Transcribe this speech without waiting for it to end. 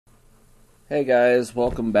Hey guys,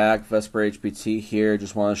 welcome back. Vesper HPT here.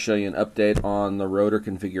 Just want to show you an update on the rotor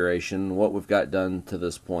configuration, what we've got done to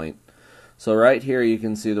this point. So right here you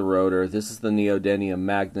can see the rotor. This is the neodymium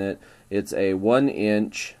magnet. It's a 1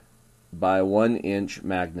 inch by 1 inch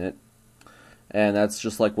magnet, and that's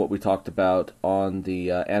just like what we talked about on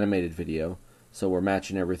the animated video. So we're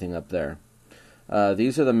matching everything up there.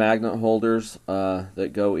 These are the magnet holders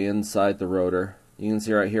that go inside the rotor. You can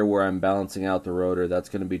see right here where I'm balancing out the rotor. That's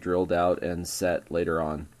going to be drilled out and set later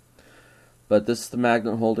on. But this is the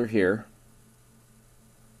magnet holder here.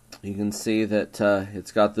 You can see that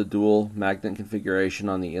it's got the dual magnet configuration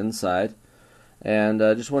on the inside. And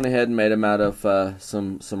just went ahead and made them out of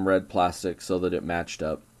some red plastic so that it matched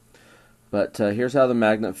up. But here's how the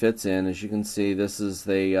magnet fits in. As you can see, this is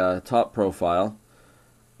the top profile.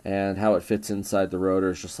 And how it fits inside the rotor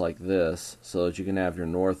is just like this, so that you can have your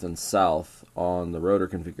north and south on the rotor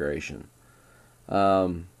configuration.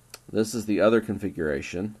 This is the other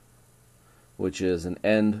configuration, which is an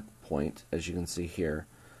end point, as you can see here.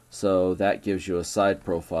 So that gives you a side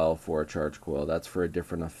profile for a charge coil. That's for a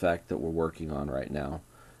different effect that we're working on right now.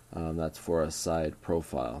 That's for a side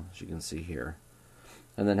profile, as you can see here.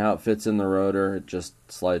 And then how it fits in the rotor, it just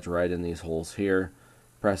slides right in these holes here,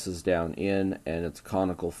 presses down in, and it's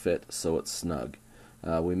conical fit, so it's snug.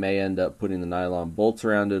 We may end up putting the nylon bolts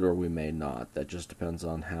around it, or we may not. That just depends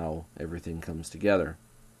on how everything comes together.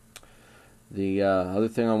 The other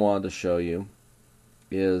thing I wanted to show you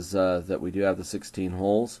is that we do have the 16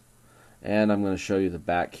 holes, and I'm going to show you the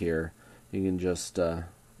back here. You can just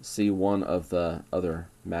see one of the other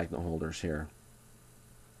magnet holders here.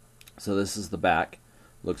 So this is the back.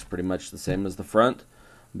 Looks pretty much the same as the front,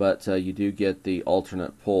 but you do get the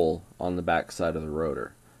alternate pull on the back side of the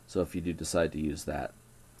rotor, so if you do decide to use that.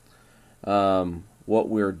 What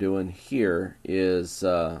we're doing here is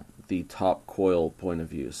the top coil point of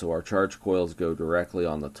view. So our charge coils go directly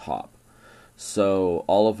on the top. So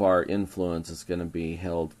all of our influence is going to be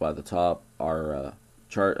held by the top. Our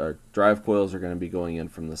drive coils are going to be going in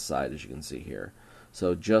from the side, as you can see here.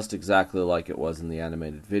 So just exactly like it was in the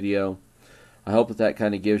animated video. I hope that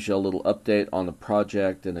kind of gives you a little update on the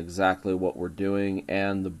project and exactly what we're doing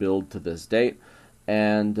and the build to this date,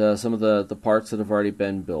 and some of the parts that have already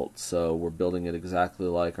been built. So we're building it exactly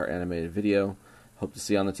like our animated video. Hope to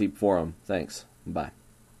see you on the TEEP forum. Thanks. Bye.